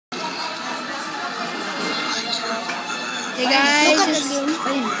Hey guys,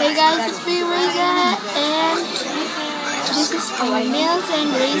 it's me Raysa, and this is our Nils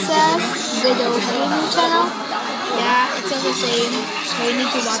and Raysa's video gaming channel. Yeah, it's all the same, so you need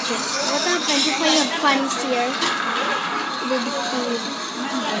to watch it. What are plenty of funs here? It will be cool.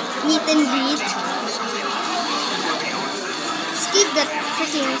 Meet and greet. Skip that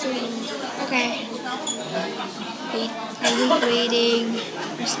freaking scene. Okay. Wait, I'm waiting.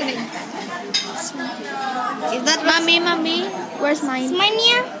 I'm just gonna. Is that Mommy, where's mine? is mine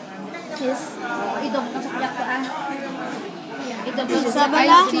here? Yes. Sa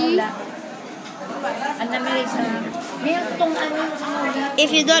bala?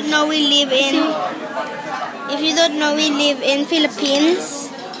 If you don't know, we live in Philippines.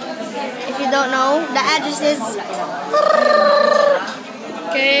 If you don't know, the address is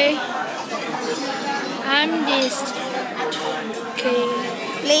Okay. I'm this. Okay.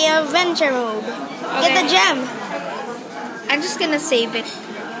 player venture mode. Get the Okay. gem. I'm just gonna save it.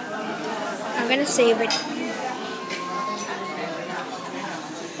 I'm gonna save it.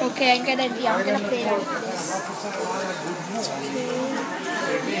 Okay, I'm gonna play like this.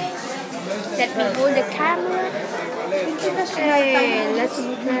 Let me hold the camera. Okay, let's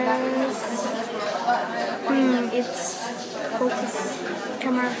press. It's focus.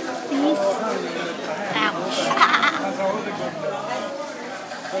 Camera, please. Ouch.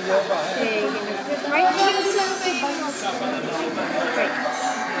 Okay, right.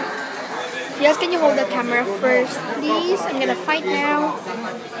 Yes, can you hold the camera first, please? I'm gonna fight now.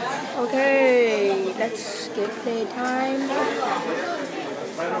 Okay, let's get play time.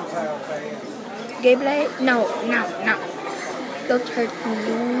 Gameplay? No. Don't hurt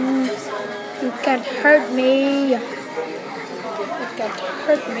me. You can't hurt me. You can't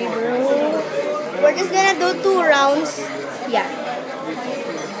hurt me, bro. We're just gonna do 2 rounds. Yeah.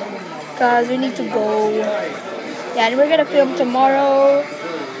 Because we need to go. Yeah, and we're gonna film tomorrow.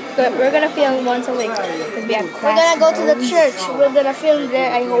 But we're gonna film once a week. Because we have class. We're gonna go to the church. We're gonna film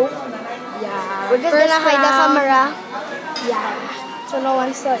there, I hope. Yeah. We're just First gonna hide the round. camera Yeah. so no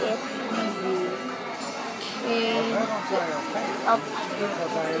one saw it. Okay. Up.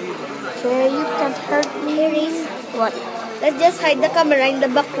 Okay, you can't hurt me. What? Let's just hide the camera in the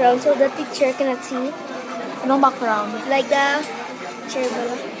background so the teacher cannot see. No background. Like the chair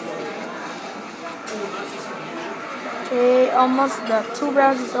bala. Okay, almost the 2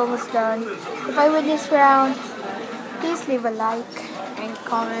 rounds is almost done. If I win this round, please leave a like and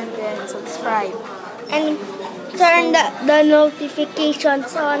comment and subscribe. And turn the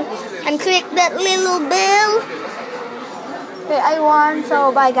notifications on and click that little bell. Okay, I won,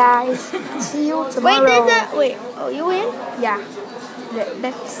 so bye guys. See you tomorrow. Wait, oh, you win? Yeah.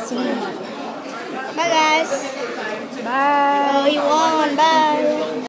 Let's see. Bye guys. Bye. Oh, you won. Bye.